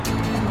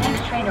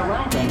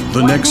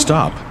The Next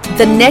Stop.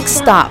 The Next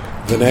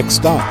Stop. The Next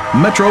Stop.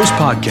 Metro's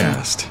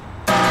podcast.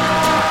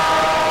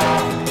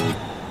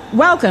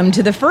 Welcome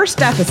to the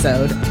first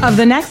episode of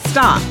The Next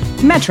Stop,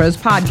 Metro's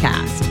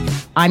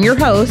podcast. I'm your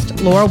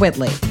host, Laura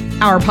Whitley.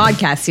 Our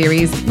podcast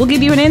series will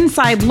give you an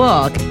inside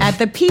look at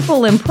the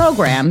people and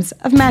programs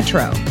of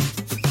Metro.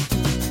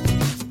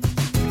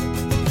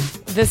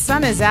 The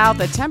sun is out,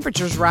 the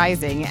temperature's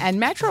rising,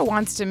 and Metro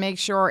wants to make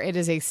sure it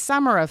is a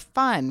summer of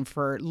fun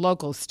for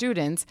local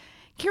students.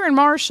 Karen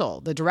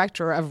Marshall, the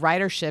Director of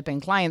Ridership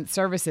and Client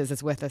Services,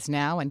 is with us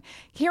now. And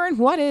Karen,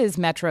 what is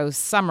Metro's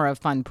Summer of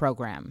Fun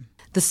program?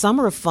 The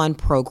Summer of Fun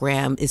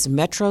program is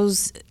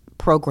Metro's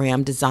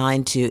program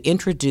designed to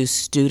introduce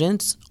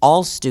students,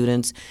 all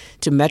students,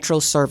 to Metro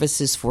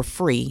services for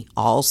free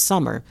all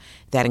summer.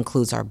 That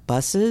includes our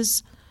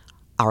buses,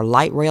 our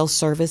light rail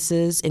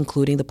services,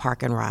 including the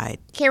park and ride.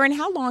 Karen,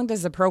 how long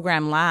does the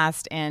program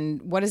last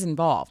and what is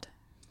involved?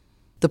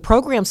 The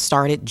program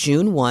started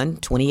June 1,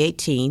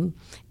 2018,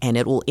 and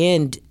it will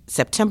end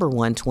September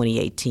 1,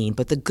 2018.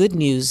 But the good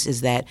news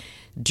is that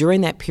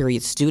during that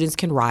period, students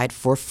can ride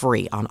for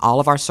free on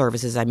all of our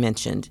services I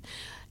mentioned.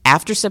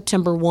 After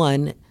September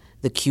 1,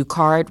 the Q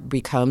card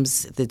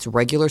becomes its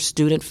regular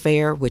student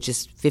fare, which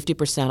is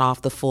 50%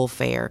 off the full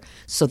fare,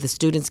 so the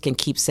students can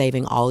keep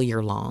saving all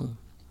year long.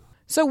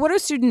 So what do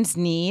students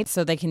need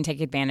so they can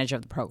take advantage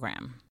of the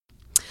program?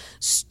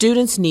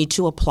 Students need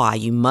to apply.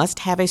 You must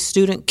have a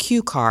student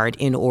Q card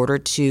in order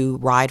to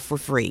ride for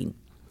free.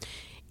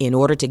 In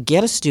order to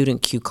get a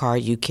student Q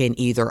card, you can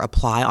either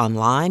apply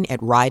online at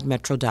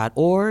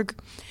ridemetro.org.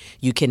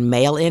 You can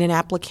mail in an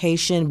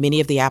application. Many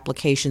of the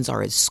applications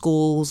are at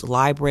schools,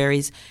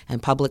 libraries,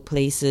 and public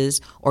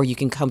places. Or you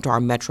can come to our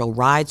Metro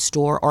Ride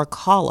store or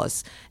call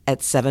us at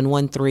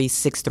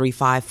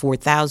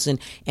 713-635-4000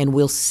 and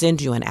we'll send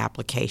you an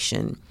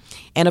application.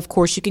 And of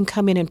course, you can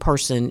come in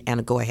person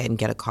and go ahead and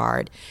get a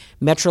card.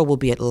 Metro will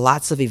be at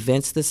lots of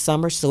events this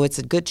summer, so it's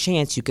a good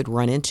chance you could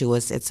run into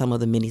us at some of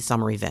the mini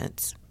summer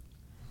events.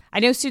 I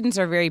know students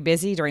are very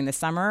busy during the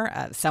summer.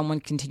 Some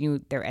want to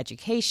continue their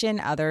education,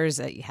 others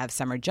have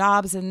summer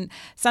jobs, and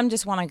some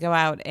just want to go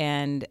out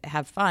and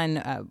have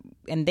fun.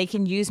 And they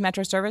can use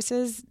Metro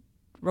services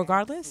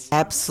regardless?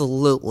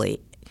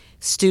 Absolutely.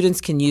 Students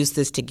can use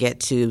this to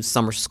get to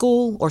summer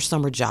school or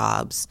summer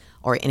jobs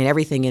and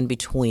everything in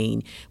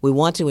between. We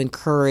want to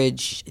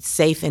encourage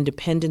safe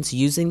independence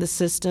using the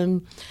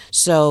system.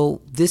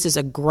 So this is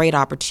a great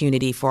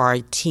opportunity for our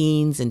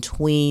teens and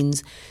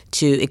tweens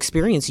to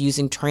experience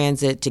using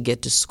transit to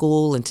get to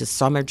school and to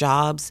summer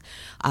jobs.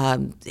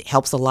 It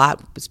helps a lot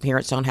because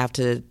parents don't have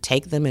to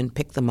take them and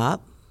pick them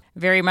up.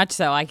 Very much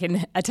so. I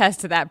can attest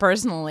to that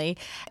personally.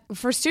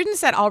 For students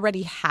that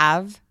already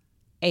have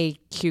a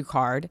Q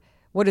card,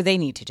 what do they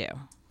need to do?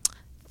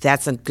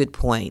 That's a good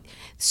point.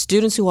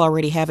 Students who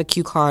already have a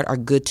Q card are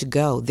good to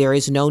go. There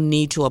is no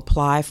need to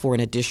apply for an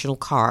additional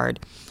card.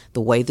 The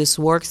way this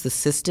works, the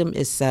system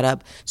is set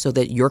up so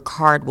that your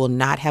card will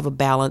not have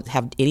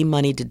any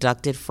money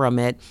deducted from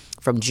it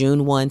from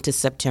June 1 to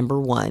September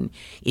 1.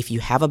 If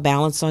you have a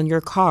balance on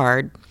your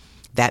card,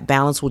 that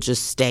balance will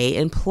just stay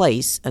in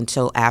place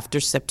until after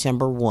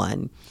September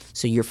 1.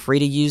 So you're free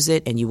to use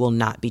it and you will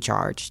not be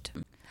charged.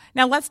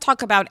 Now let's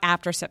talk about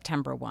after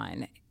September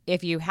 1.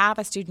 If you have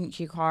a student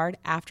Q card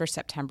after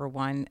September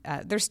 1,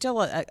 there's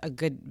still a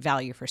good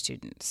value for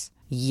students.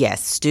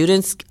 Yes,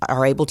 students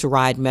are able to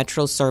ride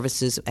Metro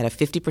services at a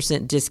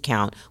 50%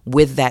 discount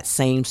with that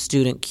same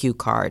student Q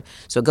card.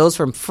 So it goes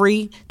from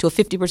free to a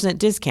 50%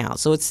 discount.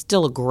 So it's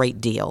still a great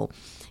deal.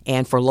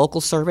 And for local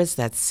service,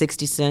 that's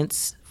 60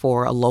 cents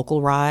for a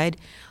local ride.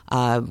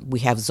 We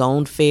have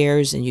zoned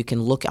fares, and you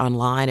can look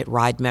online at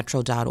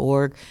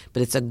ridemetro.org.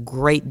 But it's a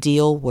great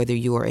deal whether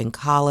you are in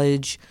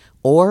college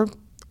or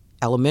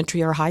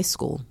elementary or high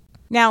school.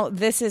 Now,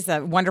 this is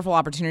a wonderful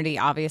opportunity,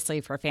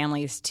 obviously, for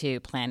families to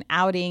plan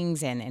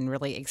outings and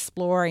really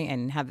explore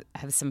and have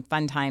some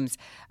fun times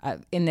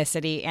in the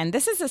city. And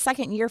this is the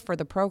second year for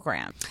the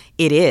program.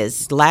 It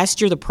is.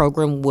 Last year, the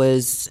program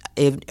was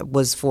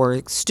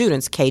for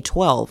students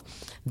K-12.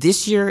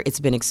 This year, it's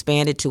been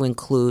expanded to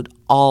include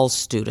all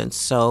students.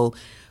 So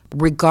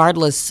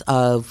regardless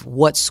of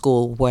what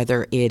school,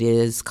 whether it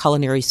is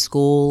culinary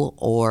school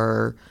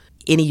or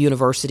any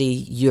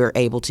university, you're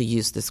able to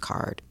use this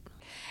card.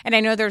 And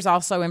I know there's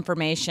also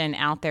information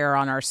out there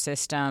on our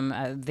system.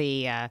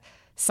 The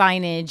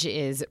signage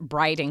is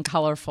bright and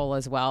colorful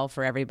as well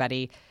for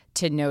everybody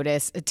to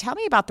notice. Tell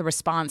me about the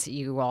response that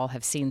you all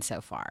have seen so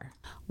far.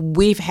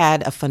 We've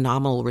had a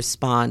phenomenal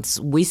response.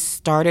 We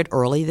started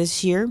early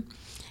this year,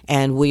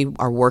 and we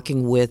are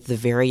working with the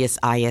various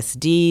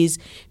ISDs,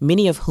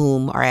 many of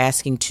whom are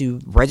asking to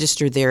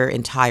register their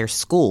entire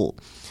school.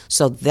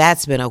 So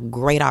that's been a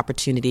great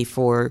opportunity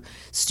for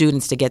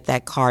students to get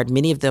that card.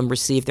 Many of them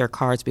received their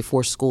cards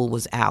before school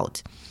was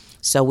out.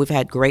 So we've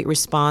had great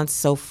response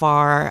so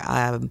far.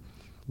 I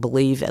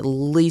believe at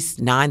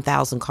least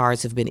 9,000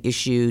 cards have been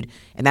issued,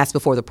 and that's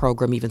before the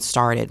program even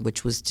started,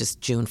 which was just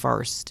June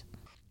 1st.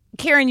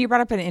 Karen, you brought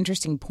up an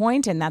interesting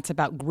point, and that's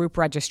about group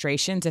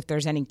registrations. If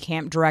there's any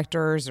camp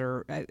directors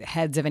or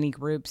heads of any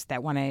groups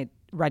that want to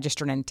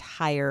register an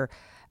entire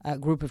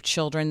group of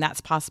children,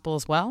 that's possible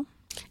as well?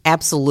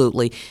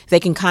 Absolutely. They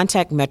can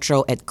contact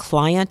Metro at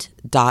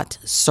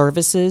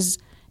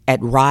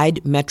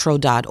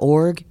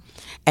client.services@ridemetro.org,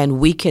 and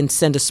we can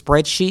send a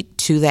spreadsheet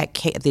to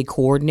the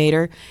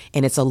coordinator,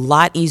 and it's a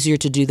lot easier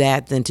to do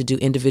that than to do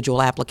individual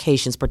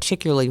applications,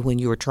 particularly when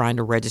you are trying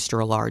to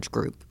register a large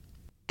group.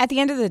 At the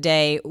end of the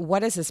day,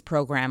 what is this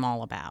program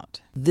all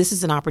about? This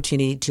is an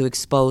opportunity to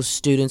expose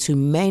students who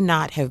may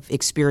not have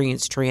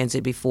experienced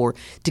transit before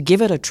to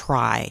give it a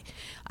try.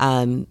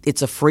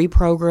 It's a free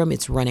program.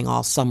 It's running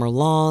all summer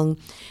long.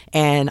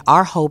 And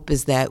our hope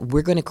is that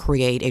we're going to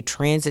create a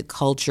transit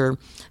culture,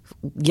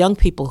 young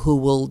people who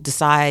will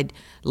decide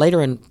later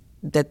in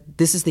that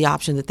this is the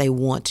option that they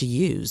want to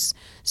use.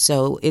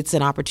 So it's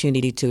an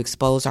opportunity to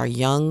expose our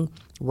young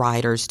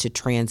riders to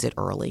transit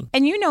early.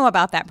 And you know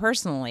about that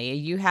personally.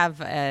 You have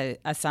a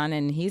son,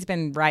 and he's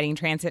been riding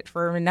transit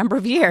for a number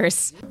of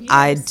years.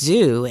 I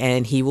do,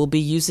 and he will be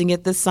using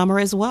it this summer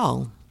as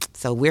well.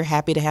 So we're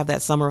happy to have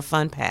that Summer of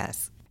Fun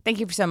pass. Thank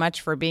you so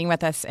much for being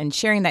with us and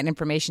sharing that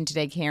information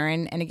today,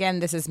 Karen. And again,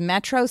 this is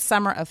Metro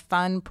Summer of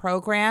Fun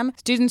program.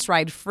 Students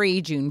ride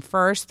free June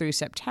 1st through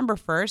September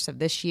 1st of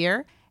this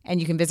year. And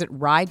you can visit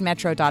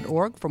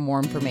ridemetro.org for more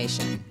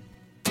information.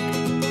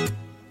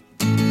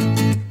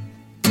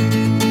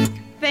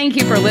 Thank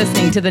you for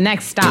listening to The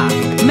Next Stop,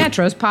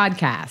 Metro's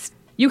podcast.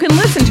 You can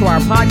listen to our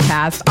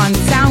podcast on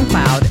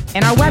SoundCloud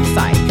and our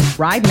website,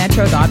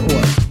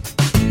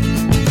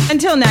 ridemetro.org.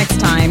 Until next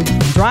time,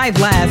 drive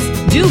less,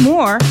 do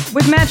more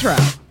with Metro.